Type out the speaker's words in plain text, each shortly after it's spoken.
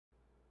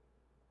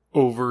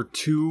Over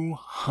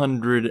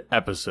 200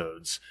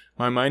 episodes.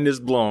 My mind is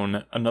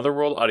blown. Another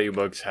World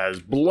Audiobooks has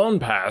blown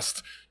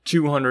past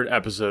 200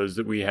 episodes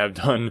that we have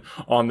done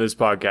on this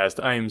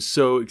podcast. I am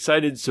so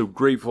excited, so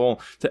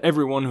grateful to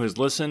everyone who has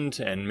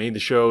listened and made the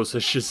show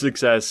such a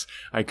success.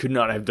 I could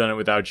not have done it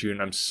without you, and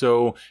I'm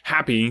so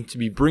happy to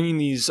be bringing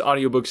these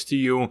audiobooks to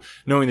you,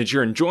 knowing that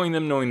you're enjoying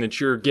them, knowing that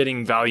you're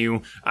getting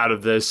value out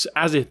of this.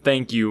 As a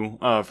thank you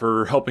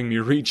for helping me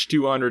reach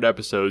 200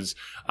 episodes,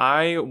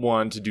 I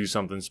want to do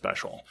something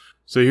special.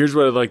 So here's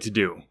what I'd like to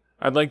do.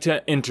 I'd like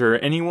to enter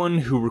anyone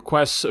who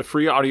requests a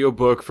free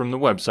audiobook from the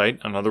website,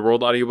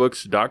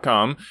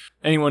 anotherworldaudiobooks.com.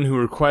 Anyone who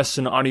requests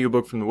an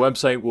audiobook from the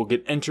website will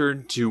get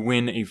entered to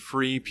win a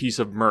free piece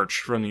of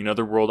merch from the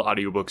Another World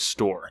Audiobooks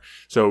store.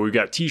 So we've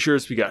got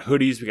t-shirts, we got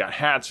hoodies, we got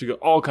hats, we got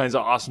all kinds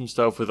of awesome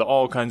stuff with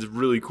all kinds of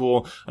really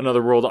cool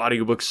Another World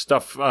Audiobooks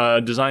stuff,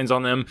 designs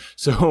on them.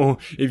 So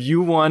if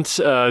you want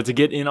to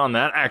get in on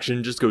that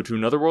action, just go to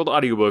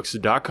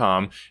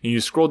anotherworldaudiobooks.com and you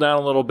scroll down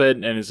a little bit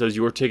and it says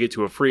your ticket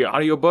to a free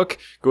audiobook.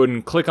 Go ahead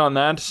and click on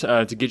that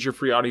to get your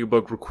free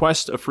audiobook,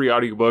 request a free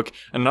audiobook,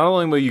 and not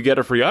only will you get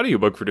a free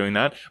audiobook for doing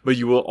that, but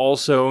you will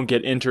also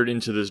get entered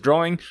into this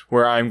drawing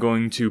where I'm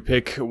going to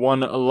pick one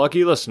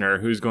lucky listener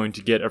who's going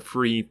to get a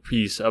free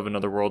piece of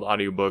Another World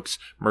Audiobooks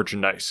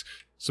merchandise.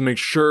 So make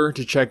sure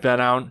to check that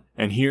out,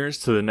 and here's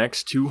to the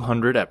next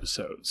 200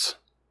 episodes.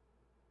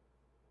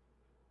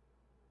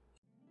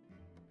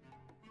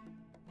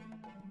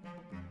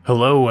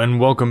 Hello and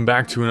welcome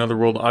back to Another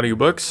World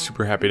Audiobooks.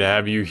 Super happy to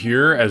have you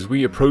here as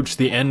we approach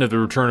the end of the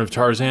return of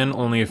Tarzan.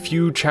 Only a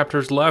few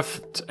chapters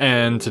left,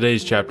 and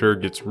today's chapter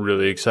gets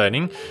really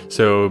exciting.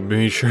 So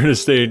be sure to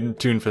stay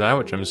tuned for that,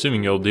 which I'm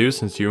assuming you'll do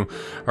since you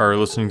are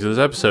listening to this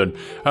episode.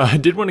 I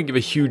did want to give a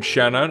huge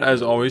shout out,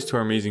 as always, to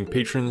our amazing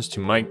patrons, to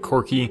Mike,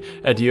 Corky,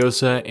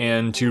 Adiosa,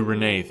 and to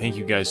Renee. Thank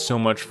you guys so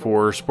much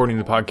for supporting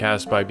the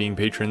podcast by being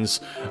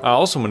patrons. I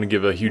also want to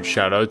give a huge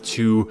shout out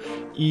to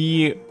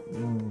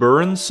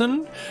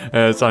Burenson.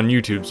 It's on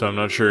YouTube, so I'm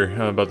not sure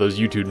about those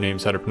YouTube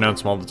names, how to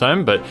pronounce them all the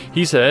time, but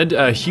he said,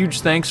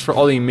 huge thanks for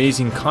all the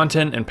amazing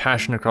content and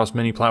passion across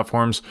many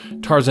platforms.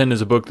 Tarzan is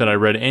a book that I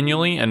read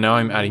annually, and now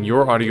I'm adding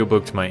your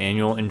audiobook to my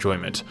annual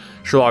enjoyment.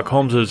 Sherlock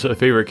Holmes is a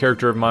favorite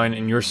character of mine,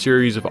 and your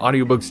series of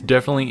audiobooks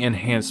definitely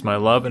enhanced my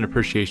love and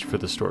appreciation for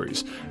the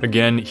stories.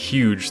 Again,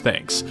 huge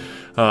thanks.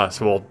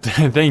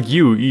 Thank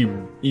you,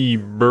 E.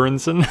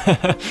 Burenson.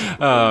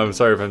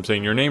 Sorry if I'm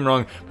saying your name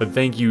wrong, but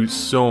thank you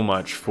so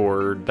much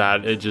for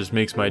that. It just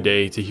makes my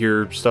day to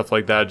hear stuff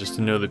like that, just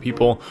to know that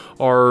people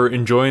are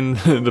enjoying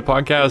the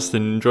podcast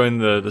and enjoying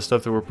the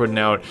stuff that we're putting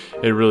out.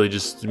 It really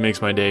just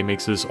makes my day,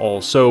 makes this all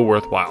so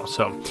worthwhile.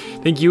 So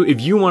thank you. If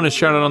you want to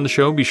shout out on the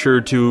show, be sure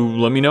to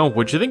let me know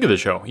what you think of the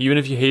show. Even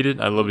if you hate it,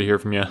 I'd love to hear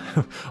from you.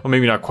 Well,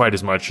 maybe not quite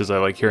as much as I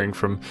like hearing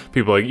from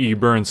people like E.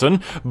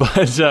 Burenson,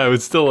 but I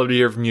would still love to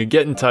hear from you.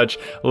 Get in touch,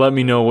 let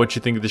me know what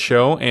you think of the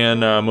show, and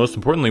most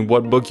importantly,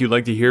 what book you'd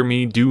like to hear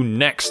me do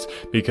next,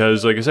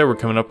 because like I said, we're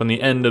coming up on the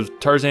end of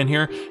Tarzan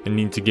here and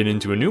need to get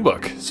into a new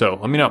book, so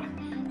let me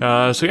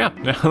know. So yeah,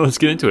 let's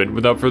get into it.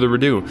 Without further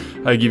ado,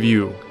 I give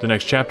you the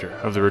next chapter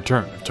of The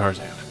Return of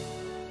Tarzan.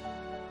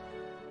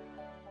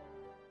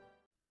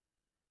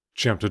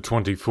 Chapter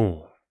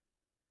 24.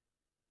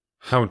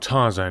 How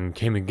Tarzan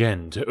Came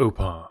Again to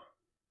Opar.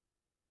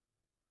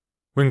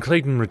 When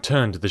Clayton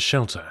returned to the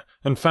shelter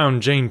and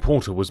found Jane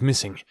Porter was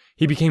missing,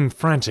 he became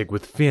frantic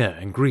with fear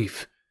and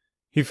grief.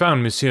 He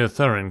found Monsieur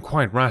Thurin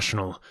quite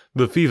rational,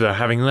 the fever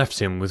having left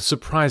him with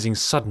surprising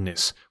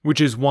suddenness,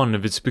 which is one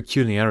of its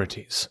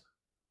peculiarities.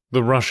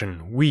 The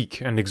Russian,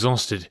 weak and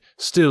exhausted,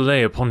 still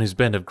lay upon his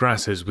bed of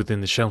grasses within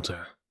the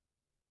shelter.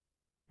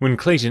 When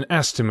Clayton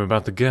asked him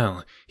about the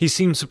girl, he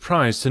seemed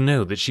surprised to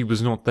know that she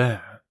was not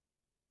there.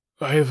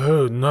 "I have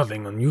heard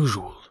nothing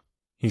unusual,"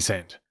 he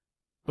said,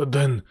 "but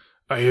then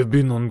I have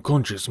been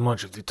unconscious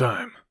much of the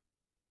time."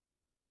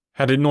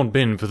 Had it not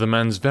been for the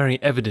man's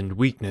very evident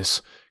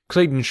weakness,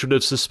 Clayton should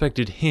have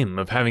suspected him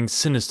of having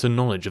sinister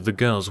knowledge of the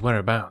girl's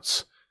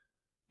whereabouts.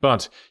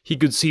 But he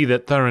could see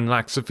that Thurin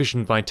lacked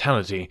sufficient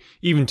vitality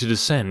even to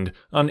descend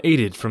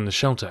unaided from the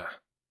shelter.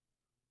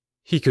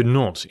 He could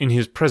not, in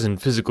his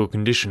present physical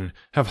condition,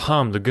 have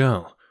harmed the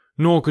girl,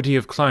 nor could he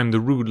have climbed the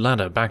rude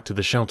ladder back to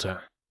the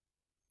shelter.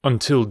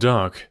 Until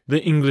dark,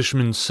 the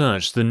Englishman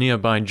searched the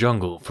nearby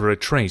jungle for a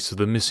trace of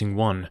the missing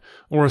one,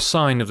 or a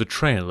sign of the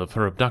trail of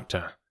her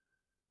abductor.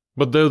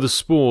 But though the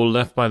spoor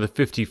left by the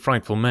 50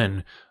 frightful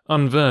men,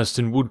 unversed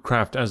in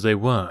woodcraft as they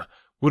were,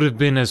 would have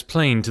been as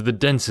plain to the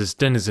densest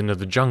denizen of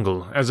the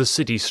jungle as a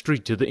city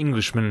street to the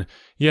Englishman,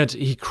 yet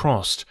he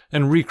crossed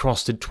and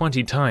recrossed it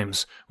 20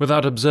 times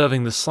without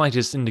observing the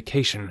slightest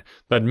indication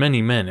that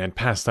many men had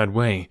passed that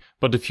way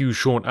but a few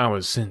short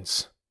hours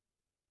since.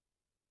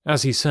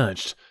 As he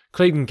searched,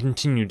 Clayton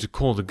continued to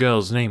call the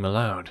girl's name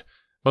aloud,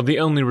 but the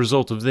only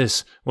result of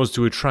this was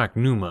to attract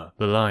Numa,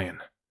 the lion.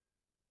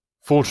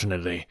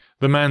 Fortunately,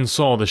 the man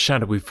saw the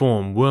shadowy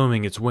form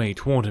worming its way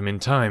toward him in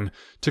time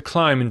to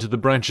climb into the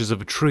branches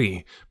of a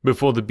tree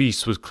before the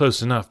beast was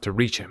close enough to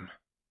reach him.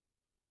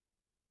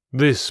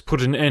 This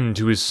put an end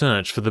to his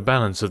search for the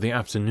balance of the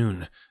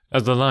afternoon,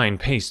 as the line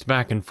paced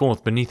back and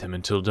forth beneath him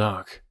until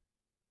dark.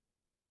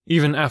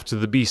 Even after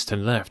the beast had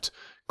left,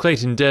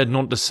 Clayton dared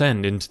not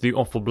descend into the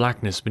awful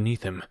blackness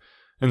beneath him,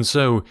 and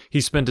so he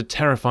spent a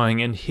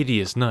terrifying and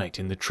hideous night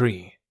in the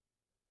tree.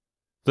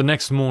 The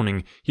next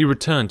morning he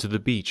returned to the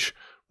beach,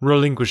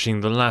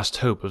 relinquishing the last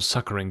hope of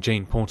succoring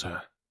Jane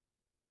Porter.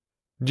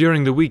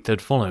 During the week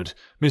that followed,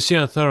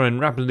 Monsieur Thurin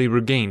rapidly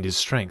regained his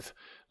strength,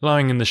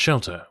 lying in the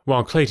shelter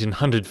while Clayton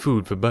hunted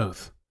food for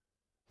both.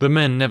 The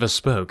men never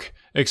spoke,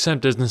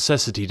 except as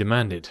necessity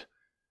demanded.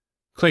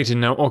 Clayton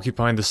now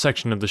occupied the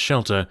section of the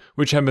shelter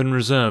which had been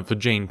reserved for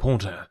Jane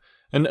Porter,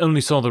 and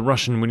only saw the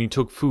Russian when he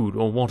took food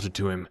or water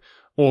to him,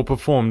 or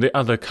performed the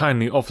other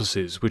kindly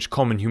offices which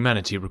common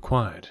humanity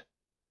required.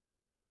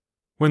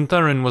 When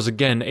Thurin was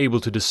again able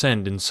to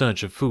descend in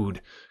search of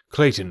food,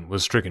 Clayton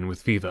was stricken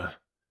with fever.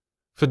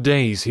 For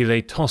days he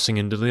lay tossing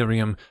in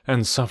delirium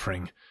and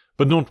suffering,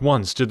 but not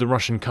once did the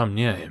Russian come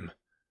near him.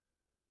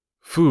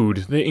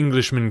 Food the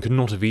Englishman could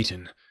not have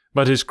eaten,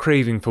 but his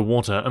craving for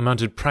water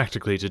amounted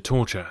practically to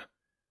torture.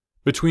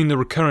 Between the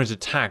recurrent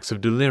attacks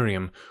of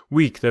delirium,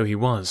 weak though he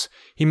was,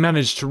 he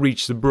managed to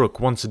reach the brook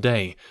once a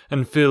day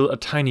and fill a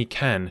tiny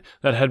can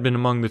that had been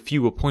among the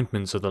few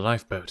appointments of the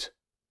lifeboat.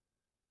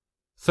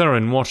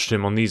 Thurin watched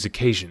him on these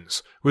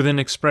occasions with an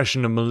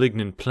expression of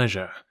malignant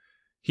pleasure.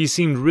 He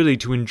seemed really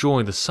to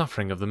enjoy the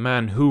suffering of the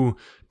man who,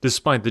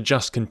 despite the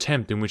just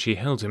contempt in which he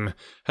held him,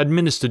 had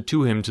ministered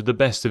to him to the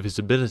best of his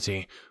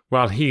ability,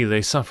 while he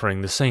lay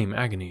suffering the same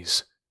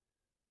agonies.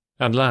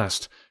 At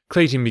last,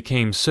 Clayton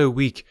became so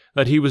weak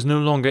that he was no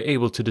longer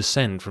able to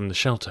descend from the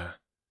shelter.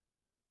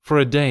 For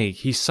a day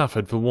he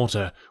suffered for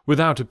water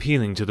without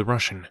appealing to the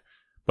Russian,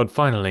 but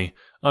finally,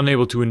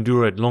 unable to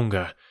endure it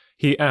longer,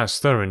 he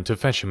asked Thurin to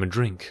fetch him a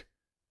drink.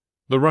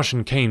 The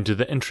Russian came to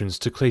the entrance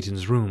to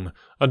Clayton's room,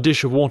 a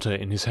dish of water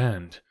in his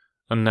hand.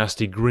 A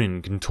nasty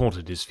grin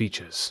contorted his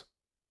features.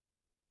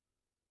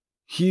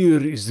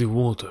 "Here is the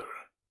water,"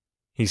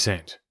 he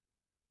said.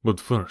 "But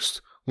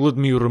first, let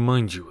me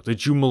remind you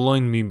that you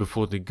maligned me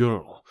before the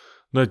girl,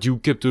 that you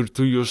kept her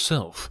to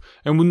yourself,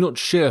 and would not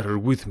share her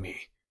with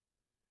me."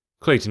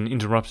 Clayton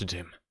interrupted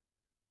him.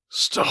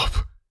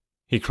 "Stop!"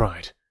 he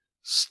cried.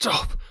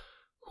 "Stop!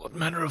 What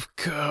manner of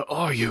cur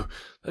are you,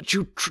 that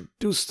you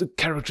traduce the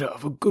character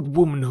of a good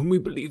woman whom we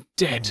believe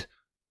dead?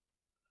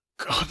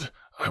 God,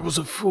 I was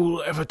a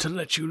fool ever to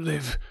let you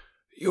live.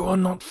 You are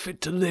not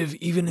fit to live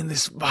even in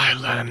this vile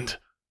land."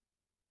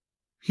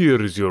 "Here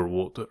is your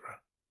water,"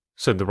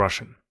 said the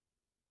Russian.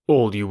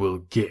 "All you will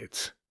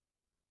get."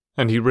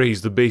 And he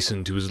raised the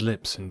basin to his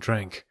lips and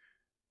drank.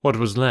 What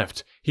was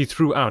left he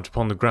threw out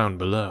upon the ground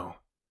below.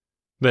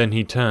 Then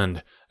he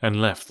turned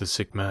and left the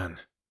sick man.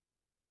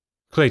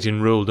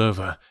 Clayton rolled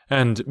over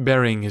and,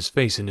 burying his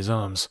face in his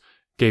arms,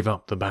 gave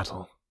up the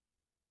battle.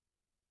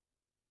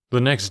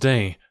 The next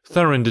day,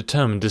 Thurin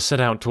determined to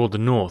set out toward the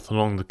north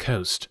along the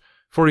coast,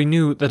 for he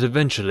knew that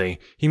eventually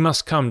he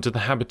must come to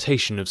the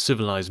habitation of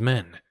civilized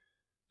men.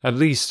 At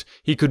least,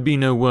 he could be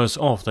no worse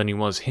off than he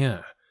was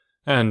here,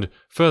 and,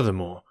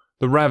 furthermore,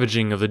 the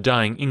ravaging of the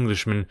dying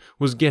Englishman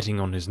was getting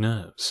on his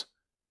nerves.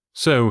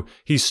 So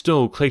he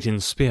stole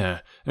Clayton's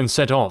spear and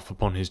set off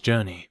upon his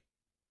journey.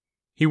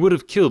 He would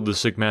have killed the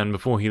sick man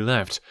before he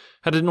left,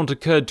 had it not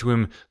occurred to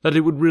him that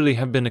it would really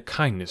have been a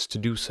kindness to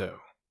do so.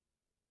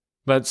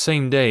 That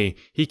same day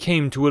he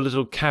came to a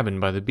little cabin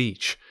by the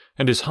beach,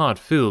 and his heart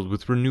filled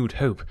with renewed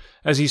hope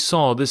as he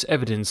saw this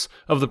evidence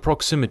of the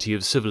proximity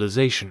of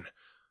civilization,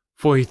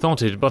 for he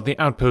thought it but the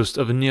outpost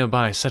of a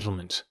nearby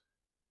settlement.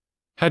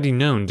 Had he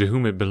known to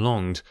whom it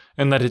belonged,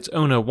 and that its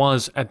owner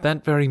was at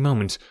that very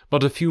moment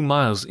but a few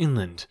miles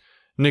inland,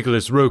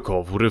 Nicholas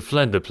Rokov would have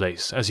fled the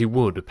place as he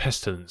would a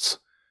pestilence.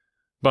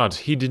 But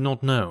he did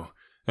not know,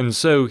 and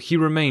so he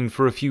remained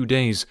for a few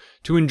days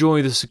to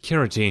enjoy the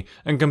security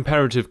and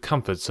comparative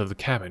comforts of the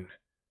cabin.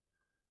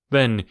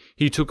 Then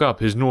he took up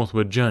his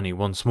northward journey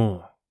once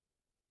more.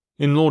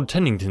 In Lord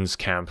Tennington's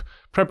camp,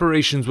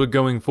 preparations were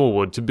going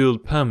forward to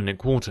build permanent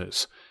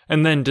quarters,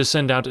 and then to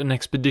send out an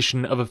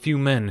expedition of a few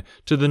men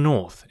to the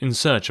north in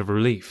search of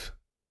relief.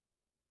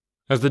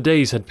 As the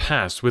days had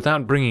passed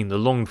without bringing the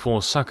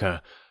longed-for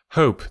succor,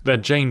 hope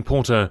that Jane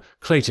Porter,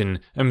 Clayton,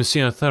 and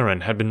Monsieur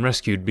Thurin had been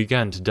rescued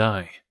began to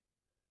die.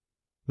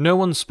 No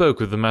one spoke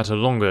of the matter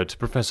longer to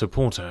Professor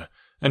Porter,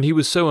 and he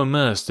was so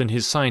immersed in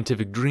his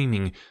scientific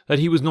dreaming that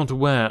he was not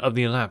aware of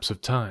the elapse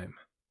of time.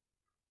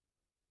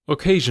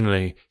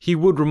 Occasionally, he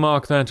would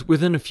remark that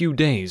within a few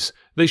days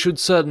they should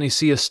certainly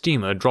see a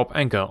steamer drop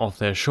anchor off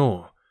their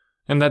shore,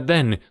 and that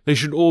then they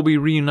should all be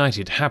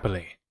reunited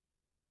happily.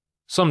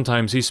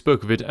 Sometimes he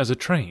spoke of it as a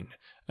train,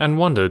 and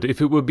wondered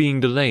if it were being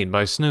delayed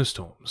by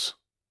snowstorms.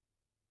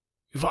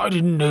 "If I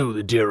didn't know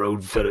the dear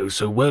old fellow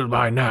so well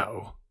by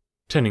now,"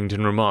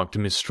 Tennington remarked to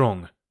Miss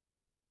Strong,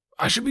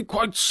 "I should be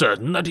quite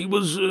certain that he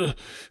was,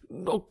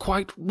 not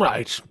quite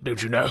right,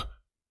 don't you know?"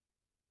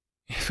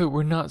 "If it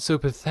were not so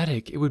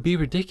pathetic, it would be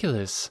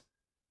ridiculous,"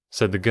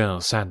 said the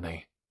girl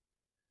sadly.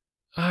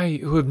 "I,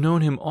 who have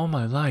known him all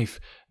my life,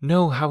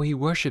 know how he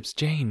worships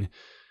Jane,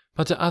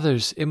 but to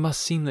others it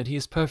must seem that he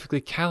is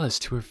perfectly callous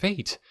to her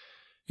fate.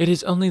 It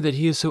is only that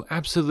he is so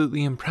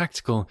absolutely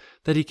impractical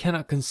that he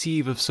cannot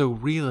conceive of so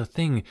real a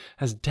thing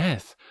as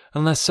death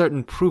unless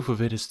certain proof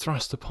of it is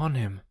thrust upon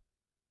him."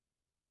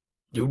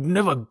 "You'd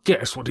never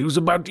guess what he was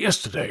about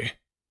yesterday,"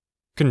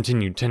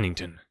 continued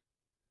Tennington.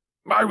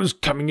 "I was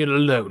coming in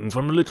alone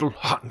from a little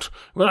hunt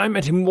when I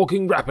met him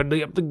walking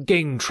rapidly up the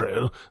game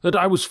trail that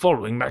I was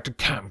following back to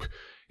camp.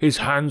 His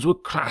hands were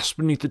clasped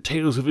beneath the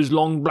tails of his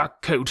long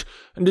black coat,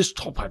 and his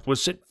top hat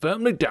was set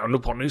firmly down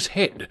upon his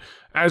head,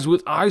 as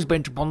with eyes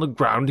bent upon the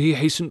ground he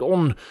hastened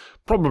on,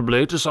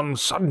 probably to some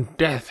sudden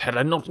death had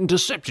I not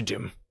intercepted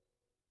him.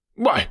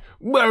 'Why,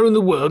 where in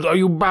the world are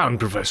you bound,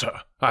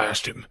 Professor?' I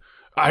asked him.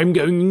 'I'm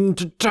going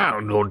into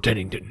town, Lord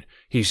Tennington,'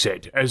 he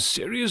said, as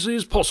seriously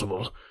as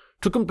possible,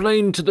 'to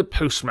complain to the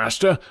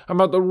postmaster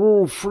about the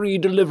rural free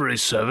delivery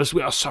service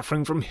we are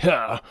suffering from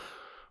here.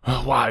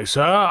 Why,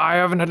 sir, I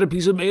haven't had a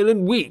piece of mail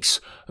in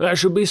weeks. There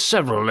should be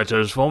several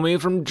letters for me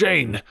from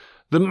Jane.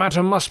 The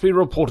matter must be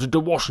reported to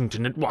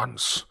Washington at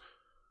once.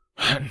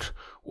 And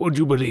would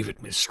you believe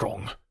it, Miss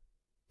Strong,'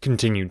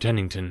 continued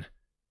Tennington,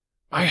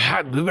 'I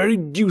had the very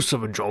deuce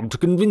of a job to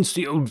convince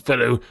the old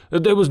fellow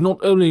that there was not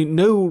only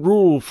no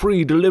rural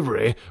free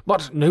delivery,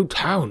 but no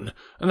town,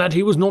 and that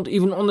he was not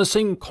even on the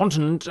same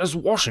continent as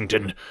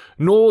Washington,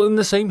 nor in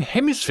the same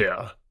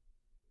hemisphere.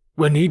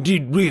 When he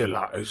did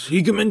realize,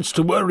 he commenced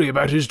to worry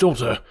about his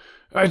daughter.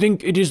 I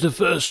think it is the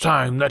first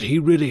time that he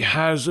really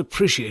has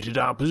appreciated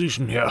our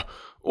position here,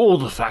 or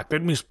the fact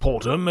that Miss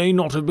Porter may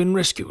not have been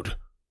rescued.'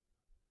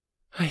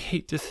 'I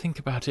hate to think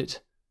about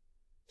it,'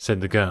 said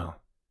the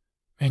girl.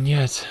 'And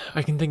yet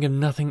I can think of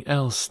nothing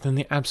else than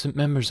the absent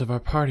members of our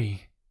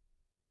party.'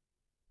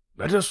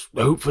 'Let us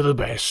hope for the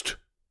best,'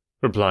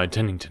 replied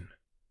Tennington.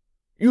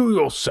 'You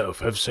yourself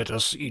have set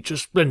us each a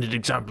splendid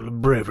example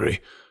of bravery,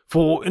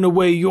 for in a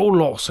way your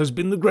loss has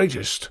been the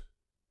greatest.'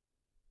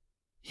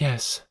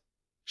 'Yes,'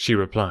 she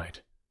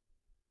replied.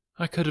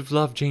 'I could have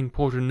loved Jane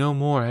Porter no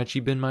more had she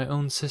been my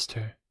own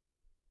sister.'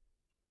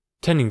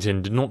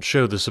 Tennington did not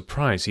show the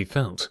surprise he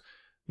felt.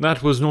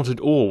 That was not at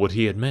all what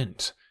he had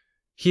meant.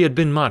 He had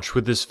been much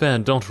with this fair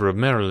daughter of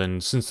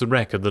Maryland since the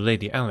wreck of the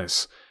Lady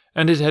Alice,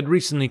 and it had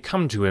recently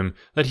come to him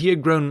that he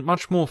had grown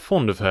much more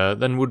fond of her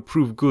than would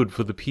prove good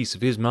for the peace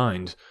of his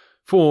mind,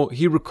 for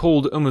he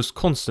recalled almost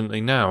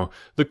constantly now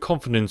the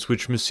confidence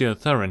which Monsieur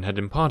Thurin had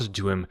imparted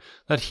to him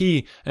that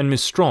he and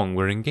Miss Strong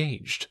were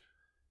engaged.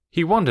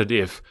 He wondered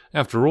if,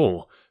 after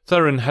all,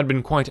 Thurin had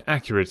been quite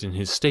accurate in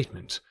his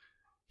statement.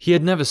 He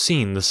had never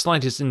seen the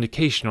slightest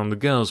indication on the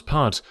girl's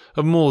part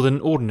of more than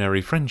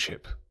ordinary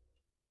friendship.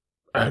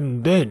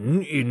 'And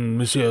then, in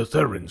Monsieur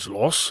Thurin's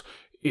loss,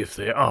 if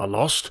they are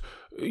lost,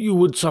 you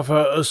would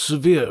suffer a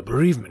severe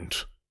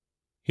bereavement,'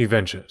 he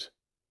ventured.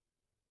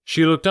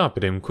 She looked up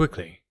at him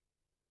quickly.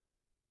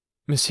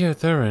 'Monsieur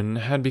Thurin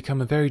had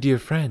become a very dear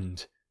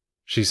friend,'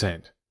 she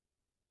said.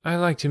 'I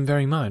liked him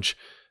very much,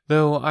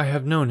 though I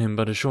have known him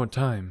but a short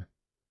time.'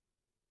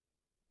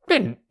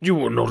 'Then you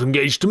were not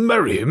engaged to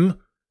marry him?'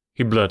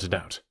 he blurted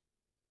out.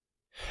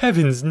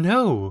 'Heavens,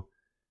 no!'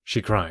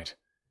 she cried.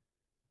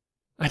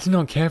 'I did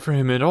not care for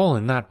him at all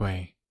in that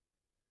way.'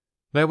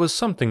 There was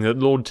something that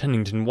Lord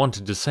Tennington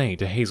wanted to say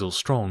to Hazel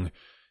Strong.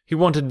 He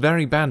wanted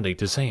very badly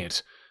to say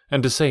it,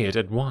 and to say it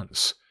at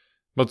once.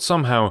 But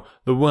somehow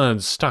the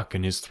words stuck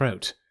in his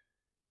throat.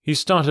 He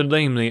started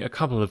lamely a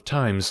couple of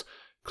times,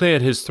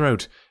 cleared his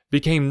throat,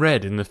 became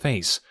red in the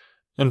face,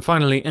 and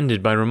finally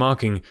ended by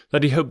remarking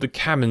that he hoped the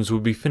cabins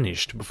would be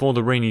finished before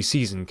the rainy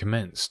season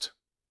commenced.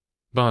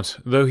 But,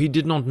 though he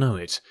did not know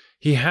it,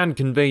 he had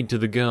conveyed to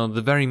the girl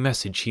the very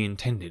message he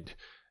intended,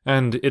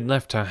 and it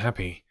left her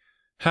happy,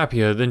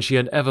 happier than she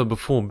had ever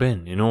before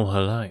been in all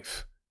her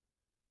life.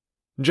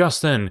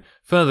 Just then,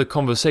 further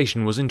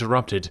conversation was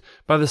interrupted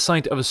by the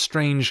sight of a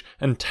strange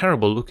and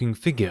terrible-looking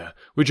figure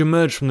which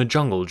emerged from the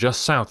jungle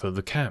just south of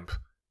the camp.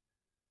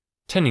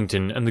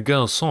 Tennington and the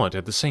girl saw it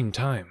at the same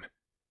time.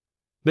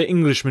 The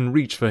Englishman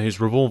reached for his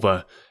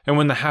revolver, and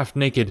when the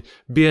half-naked,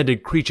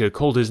 bearded creature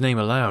called his name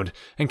aloud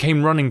and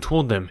came running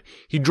toward them,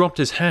 he dropped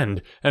his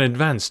hand and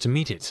advanced to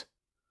meet it.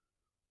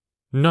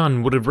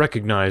 None would have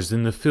recognized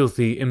in the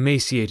filthy,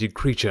 emaciated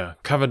creature,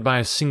 covered by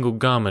a single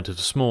garment of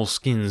small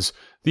skins,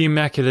 the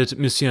immaculate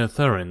Monsieur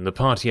Thurin the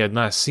party had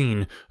last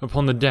seen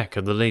upon the deck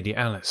of the Lady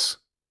Alice.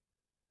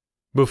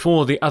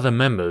 Before the other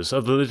members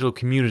of the little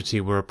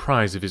community were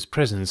apprised of his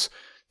presence,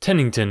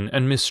 Tennington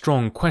and Miss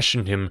Strong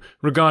questioned him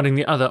regarding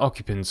the other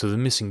occupants of the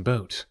missing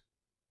boat.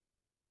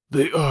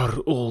 "They are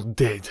all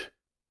dead,"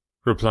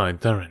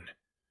 replied Thurin.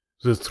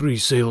 "The 3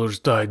 sailors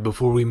died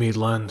before we made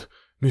land.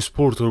 Miss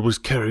Porter was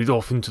carried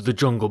off into the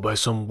jungle by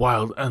some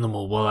wild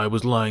animal while I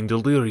was lying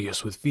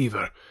delirious with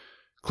fever.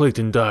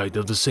 Clayton died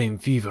of the same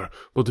fever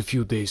but a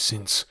few days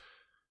since.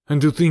 And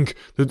to think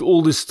that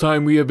all this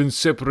time we have been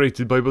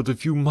separated by but a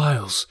few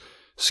miles,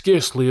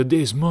 scarcely a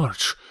day's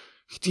march.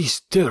 It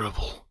is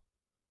terrible."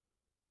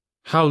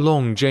 How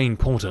long Jane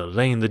Porter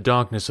lay in the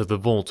darkness of the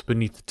vault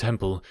beneath the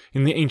temple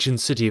in the ancient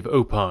city of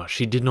Opar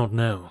she did not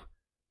know.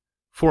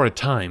 For a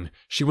time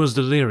she was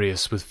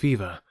delirious with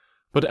fever,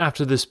 but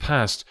after this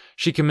passed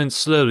she commenced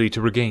slowly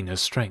to regain her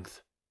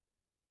strength.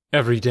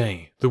 Every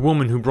day, the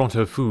woman who brought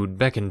her food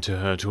beckoned to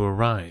her to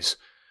arise,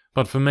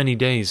 but for many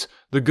days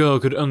the girl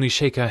could only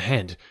shake her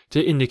head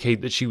to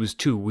indicate that she was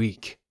too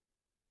weak.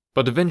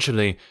 But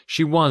eventually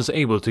she was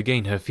able to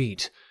gain her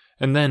feet,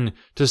 and then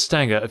to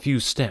stagger a few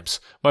steps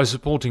by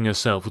supporting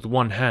herself with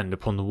one hand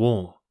upon the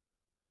wall.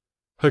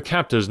 Her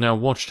captors now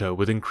watched her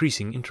with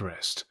increasing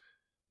interest.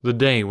 The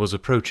day was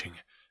approaching,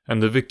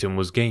 and the victim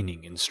was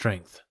gaining in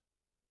strength.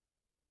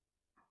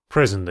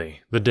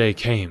 Presently, the day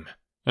came,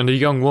 and a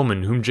young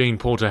woman whom Jane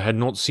Porter had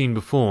not seen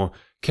before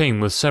came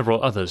with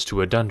several others to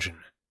her dungeon.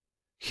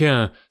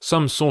 Here,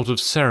 some sort of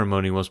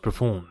ceremony was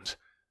performed.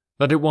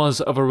 That it was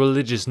of a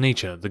religious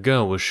nature the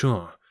girl was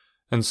sure,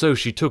 and so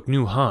she took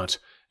new heart,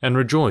 and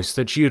rejoiced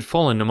that she had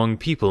fallen among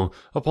people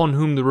upon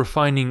whom the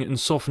refining and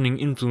softening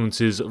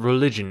influences of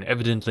religion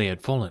evidently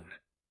had fallen.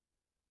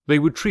 They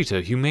would treat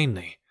her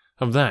humanely,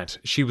 of that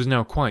she was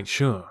now quite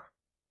sure.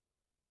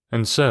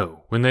 And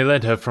so, when they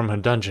led her from her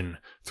dungeon,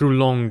 through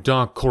long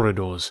dark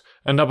corridors,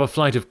 and up a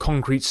flight of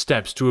concrete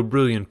steps to a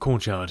brilliant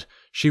courtyard,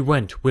 she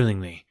went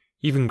willingly,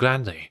 even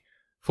gladly,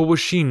 for was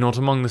she not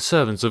among the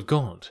servants of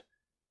God?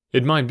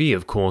 It might be,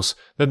 of course,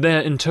 that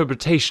their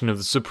interpretation of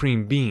the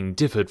Supreme Being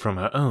differed from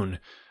her own,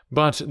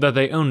 but that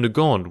they owned a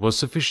God was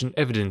sufficient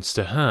evidence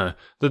to her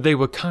that they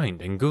were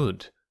kind and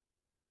good.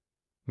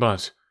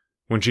 But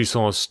when she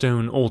saw a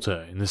stone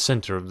altar in the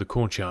center of the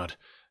courtyard,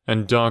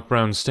 and dark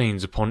brown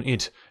stains upon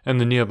it and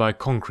the nearby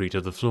concrete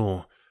of the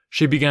floor,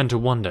 she began to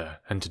wonder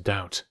and to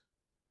doubt.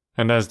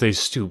 And as they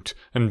stooped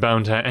and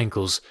bound her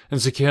ankles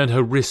and secured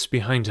her wrists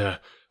behind her,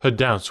 her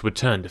doubts would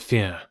turn to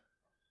fear.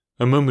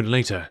 A moment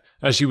later,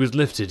 as she was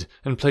lifted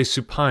and placed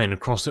supine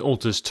across the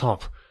altar's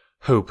top,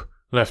 hope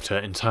left her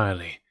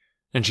entirely,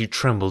 and she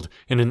trembled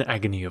in an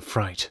agony of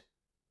fright.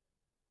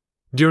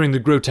 During the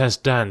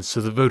grotesque dance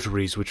of the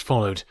votaries which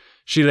followed,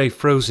 she lay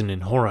frozen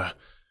in horror,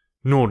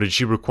 nor did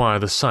she require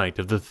the sight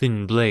of the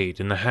thin blade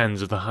in the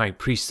hands of the high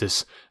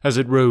priestess as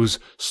it rose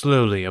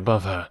slowly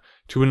above her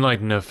to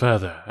enlighten her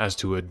further as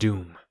to her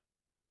doom.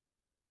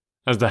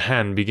 As the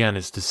hand began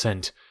its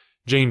descent,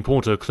 Jane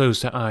Porter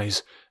closed her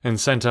eyes and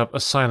sent up a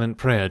silent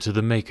prayer to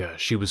the Maker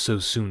she was so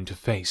soon to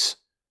face.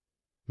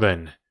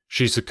 Then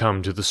she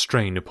succumbed to the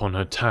strain upon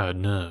her tired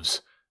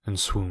nerves and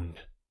swooned.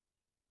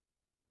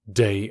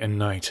 Day and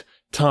night,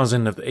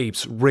 Tarzan of the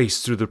Apes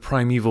raced through the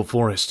primeval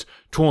forest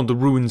toward the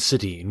ruined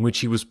city in which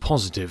he was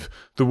positive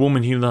the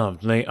woman he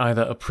loved lay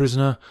either a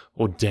prisoner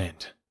or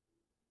dead.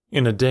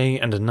 In a day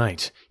and a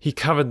night, he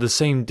covered the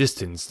same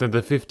distance that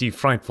the 50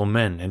 frightful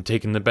men had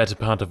taken the better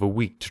part of a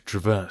week to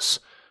traverse,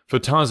 for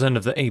Tarzan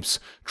of the Apes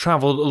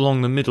traveled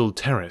along the middle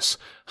terrace,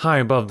 high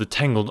above the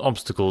tangled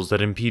obstacles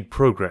that impede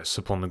progress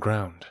upon the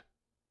ground.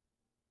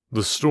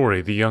 The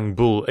story the young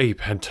bull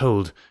ape had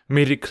told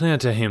made it clear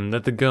to him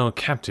that the girl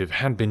captive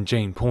had been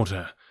Jane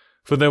Porter,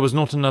 for there was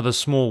not another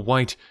small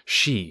white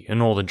she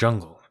in all the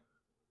jungle.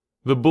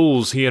 The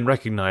bulls he had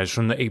recognized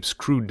from the ape's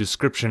crude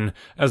description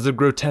as the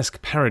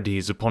grotesque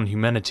parodies upon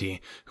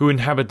humanity who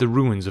inhabit the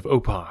ruins of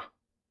Opar.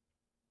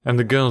 And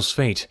the girl's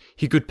fate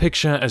he could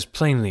picture as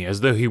plainly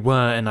as though he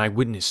were an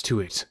eyewitness to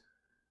it.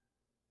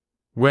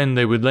 When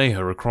they would lay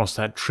her across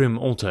that trim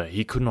altar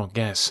he could not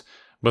guess,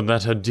 but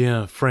that her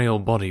dear, frail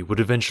body would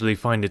eventually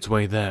find its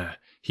way there,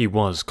 he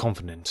was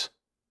confident.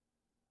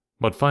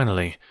 But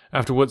finally,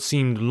 after what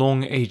seemed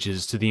long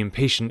ages to the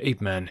impatient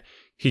ape-man,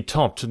 he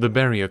topped the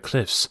barrier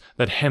cliffs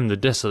that hemmed the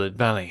desolate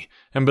valley,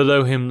 and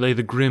below him lay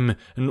the grim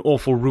and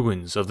awful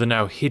ruins of the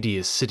now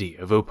hideous city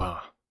of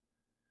Opar.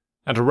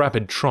 At a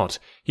rapid trot,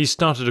 he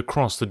started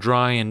across the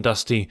dry and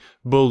dusty,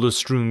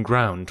 boulder-strewn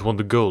ground toward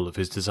the goal of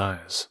his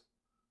desires.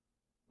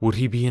 Would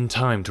he be in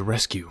time to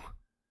rescue?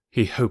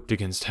 He hoped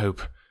against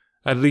hope.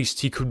 At least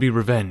he could be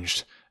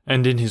revenged,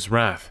 and in his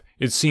wrath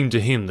it seemed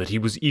to him that he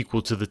was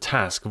equal to the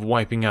task of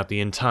wiping out the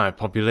entire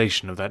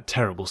population of that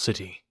terrible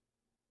city.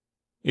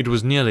 It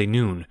was nearly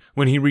noon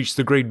when he reached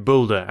the great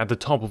boulder at the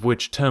top of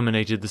which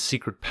terminated the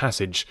secret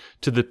passage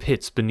to the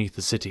pits beneath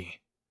the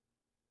city.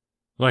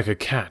 Like a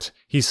cat,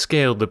 he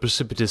scaled the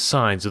precipitous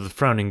sides of the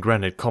frowning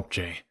granite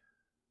kopje.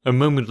 A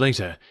moment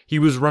later, he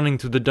was running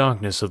through the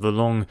darkness of the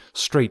long,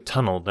 straight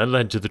tunnel that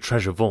led to the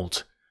treasure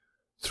vault.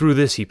 Through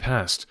this he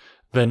passed,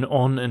 then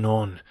on and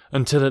on,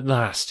 until at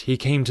last he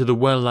came to the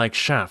well-like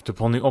shaft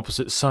upon the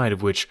opposite side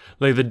of which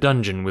lay the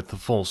dungeon with the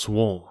false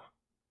wall.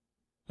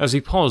 As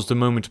he paused a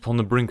moment upon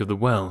the brink of the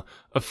well,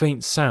 a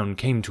faint sound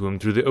came to him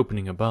through the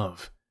opening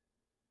above.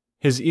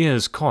 His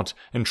ears caught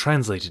and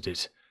translated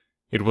it.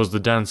 It was the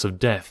dance of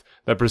death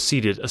that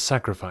preceded a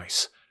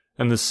sacrifice,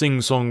 and the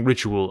sing-song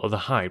ritual of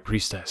the high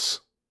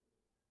priestess.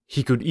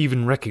 He could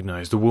even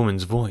recognize the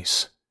woman's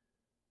voice.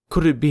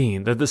 Could it be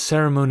that the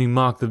ceremony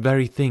marked the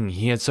very thing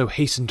he had so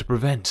hastened to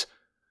prevent?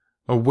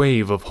 A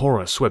wave of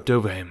horror swept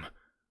over him.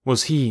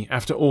 Was he,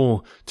 after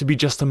all, to be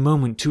just a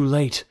moment too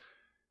late?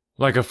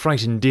 Like a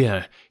frightened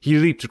deer, he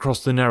leaped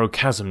across the narrow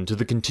chasm to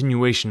the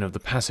continuation of the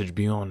passage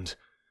beyond.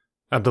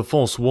 At the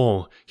false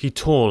wall, he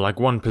tore like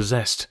one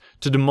possessed,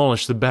 to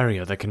demolish the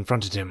barrier that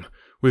confronted him.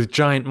 With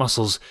giant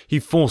muscles, he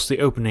forced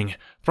the opening,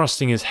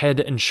 thrusting his head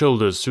and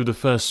shoulders through the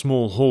first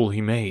small hole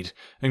he made,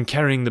 and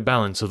carrying the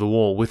balance of the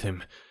wall with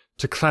him,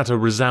 to clatter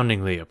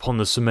resoundingly upon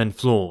the cement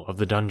floor of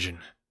the dungeon.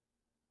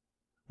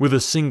 With a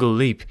single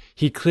leap,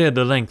 he cleared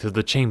the length of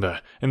the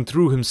chamber and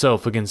threw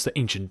himself against the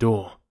ancient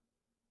door.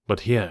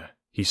 But here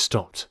he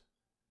stopped.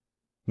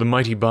 The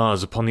mighty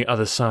bars upon the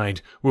other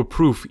side were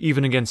proof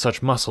even against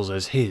such muscles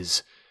as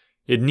his.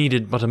 It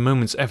needed but a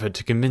moment's effort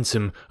to convince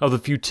him of the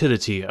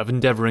futility of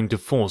endeavoring to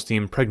force the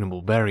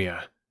impregnable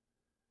barrier.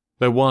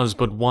 There was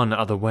but one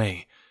other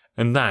way,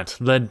 and that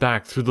led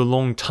back through the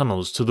long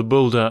tunnels to the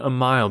boulder a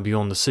mile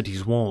beyond the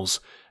city's walls,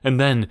 and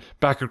then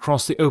back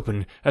across the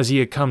open as he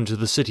had come to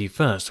the city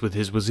first with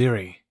his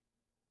Waziri.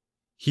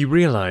 He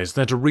realized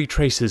that to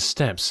retrace his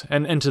steps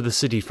and enter the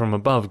city from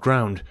above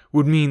ground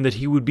would mean that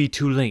he would be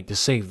too late to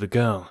save the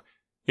girl,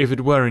 if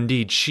it were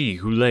indeed she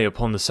who lay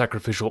upon the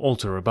sacrificial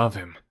altar above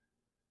him.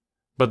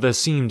 But there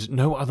seemed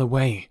no other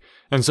way,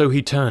 and so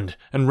he turned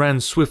and ran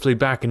swiftly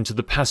back into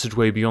the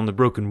passageway beyond the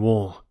broken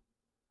wall.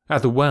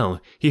 At the well,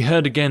 he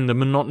heard again the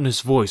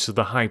monotonous voice of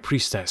the High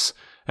Priestess,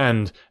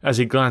 and, as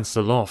he glanced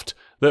aloft,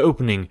 the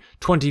opening,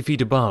 20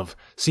 feet above,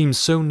 seemed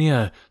so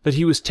near that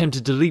he was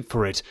tempted to leap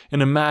for it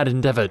in a mad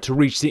endeavor to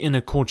reach the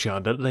inner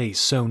courtyard that lay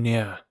so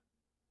near.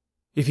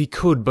 If he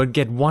could but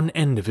get one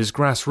end of his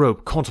grass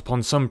rope caught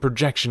upon some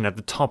projection at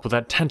the top of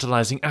that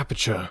tantalizing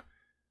aperture!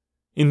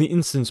 In the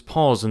instant's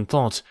pause and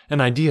thought,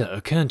 an idea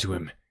occurred to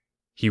him.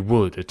 He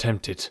would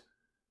attempt it.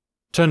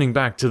 Turning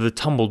back to the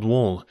tumbled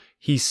wall,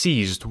 he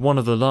seized one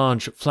of the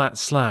large, flat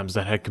slabs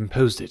that had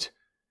composed it.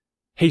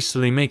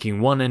 Hastily making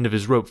one end of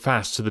his rope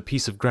fast to the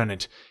piece of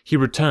granite, he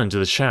returned to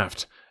the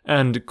shaft,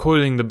 and,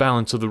 coiling the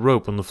balance of the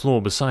rope on the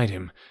floor beside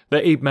him,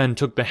 the ape-man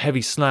took the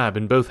heavy slab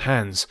in both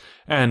hands,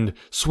 and,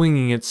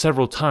 swinging it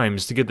several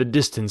times to get the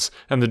distance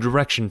and the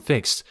direction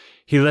fixed,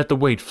 he let the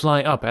weight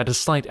fly up at a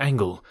slight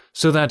angle,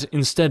 so that,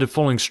 instead of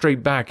falling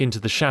straight back into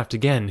the shaft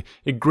again,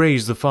 it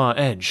grazed the far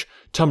edge,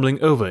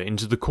 tumbling over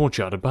into the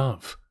courtyard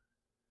above.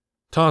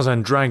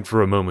 Tarzan dragged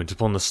for a moment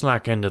upon the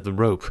slack end of the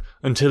rope,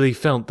 until he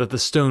felt that the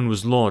stone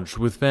was lodged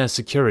with fair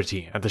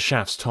security at the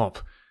shaft's top.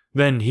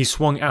 Then he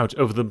swung out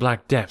over the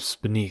black depths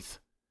beneath.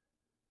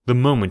 The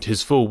moment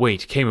his full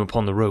weight came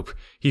upon the rope,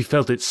 he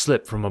felt it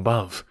slip from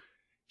above.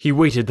 He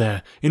waited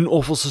there, in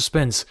awful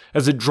suspense,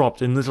 as it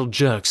dropped in little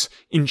jerks,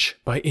 inch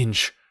by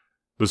inch.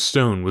 The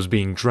stone was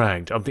being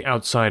dragged up the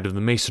outside of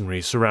the masonry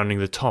surrounding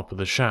the top of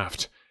the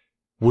shaft.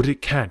 Would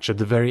it catch at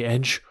the very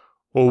edge?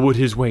 Or would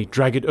his weight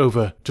drag it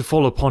over to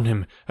fall upon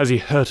him as he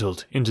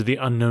hurtled into the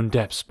unknown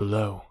depths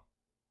below?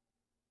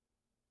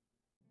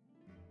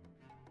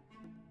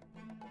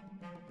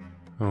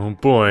 Oh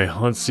boy,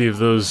 let's see if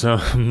those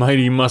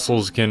mighty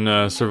muscles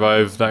can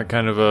survive that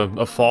kind of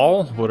a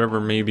fall,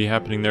 whatever may be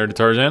happening there to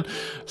Tarzan.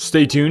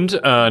 Stay tuned.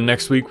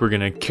 Next week we're going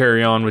to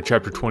carry on with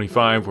chapter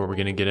 25, where we're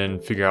going to get in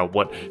and figure out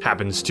what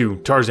happens to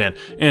Tarzan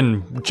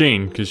and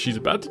Jane, because she's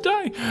about to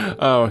die.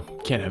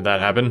 Can't have that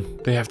happen.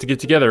 They have to get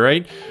together,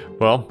 right?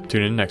 Well,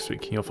 tune in next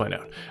week. You'll find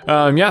out.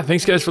 Yeah,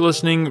 thanks guys for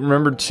listening.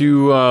 Remember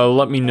to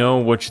let me know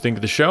what you think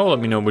of the show. Let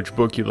me know which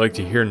book you'd like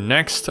to hear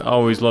next. I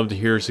always love to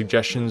hear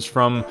suggestions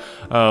from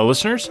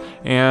listeners.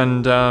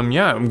 And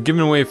yeah, I'm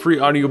giving away a free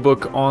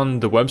audiobook on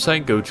the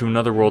website. Go to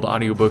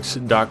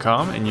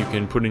anotherworldaudiobooks.com and you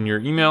can put in your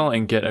email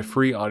and get a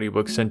free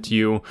audiobook sent to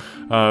you.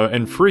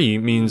 And free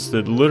means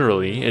that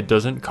literally it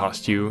doesn't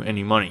cost you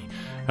any money.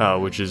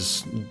 Which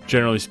is,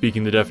 generally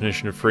speaking, the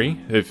definition of free,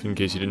 in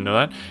case you didn't know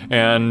that.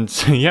 And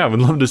yeah, I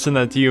would love to send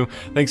that to you.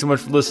 Thanks so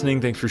much for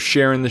listening. Thanks for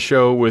sharing the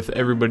show with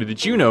everybody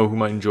that you know who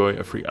might enjoy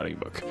a free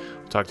audiobook.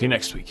 We'll talk to you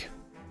next week.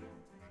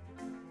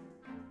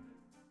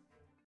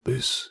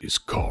 This is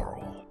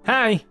Carl.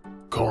 Hi.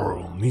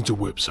 Carl needs a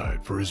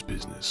website for his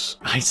business.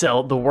 I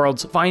sell the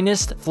world's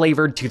finest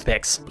flavored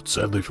toothpicks. But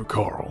sadly for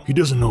Carl, he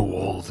doesn't know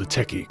all of the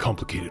techie,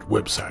 complicated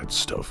website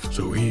stuff,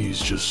 so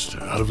he's just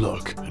out of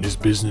luck, and his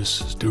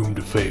business is doomed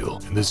to fail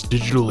in this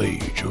digital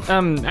age of...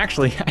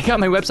 Actually, I got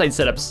my website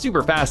set up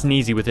super fast and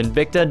easy with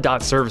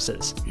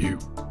Invicta.services.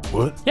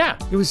 What? Yeah,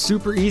 it was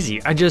super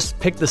easy. I just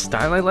picked the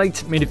style I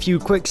liked, made a few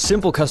quick,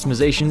 simple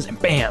customizations,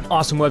 and bam!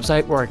 Awesome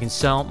website where I can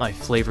sell my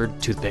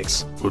flavored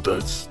toothpicks. But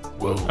that's,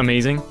 well...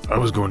 amazing? I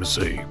was going to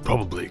say,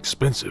 probably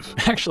expensive.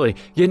 Actually,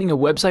 getting a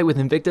website with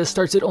Invicta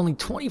starts at only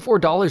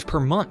 $24 per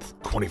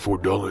month.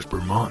 $24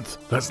 per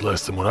month? That's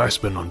less than what I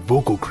spend on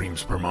vocal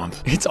creams per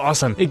month. It's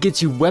awesome. It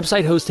gets you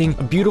website hosting,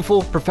 a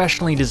beautiful,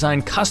 professionally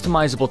designed,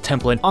 customizable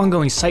template,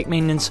 ongoing site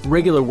maintenance,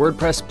 regular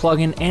WordPress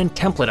plugin, and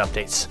template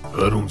updates.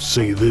 I don't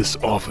say this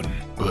often,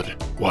 but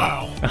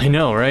wow. I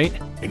know, right?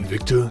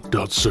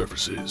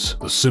 Invicta.services,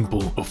 the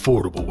simple,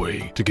 affordable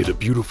way to get a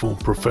beautiful,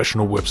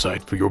 professional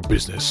website for your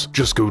business.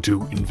 Just go to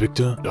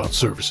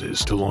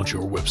Invicta.services to launch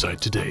your website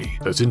today.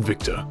 That's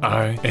Invicta,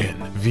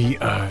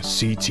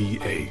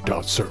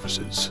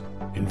 Invicta.services.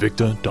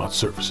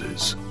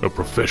 Invicta.services, a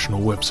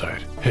professional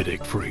website,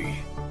 headache-free.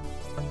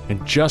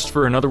 And just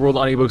for Another World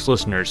Audiobooks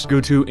listeners, go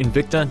to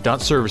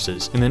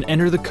invicta.services and then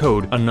enter the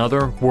code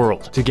Another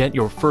World to get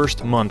your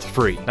first month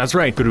free. That's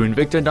right, go to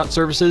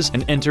invicta.services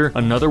and enter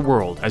Another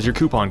World as your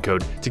coupon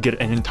code to get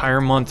an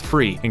entire month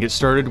free and get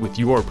started with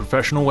your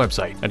professional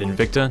website at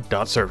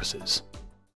invicta.services.